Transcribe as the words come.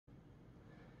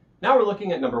Now we're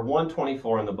looking at number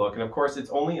 124 in the book, and of course it's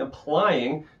only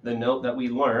applying the note that we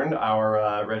learned,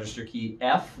 our register key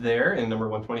F there in number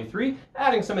 123,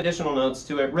 adding some additional notes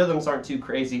to it. Rhythms aren't too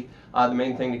crazy. The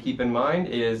main thing to keep in mind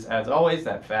is, as always,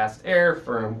 that fast air,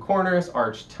 firm corners,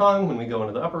 arched tongue when we go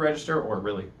into the upper register, or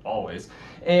really always,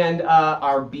 and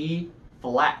our B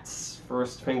flats,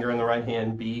 first finger in the right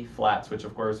hand, B flats, which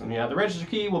of course when you have the register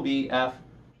key will be F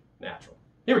natural.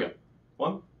 Here we go.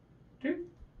 1,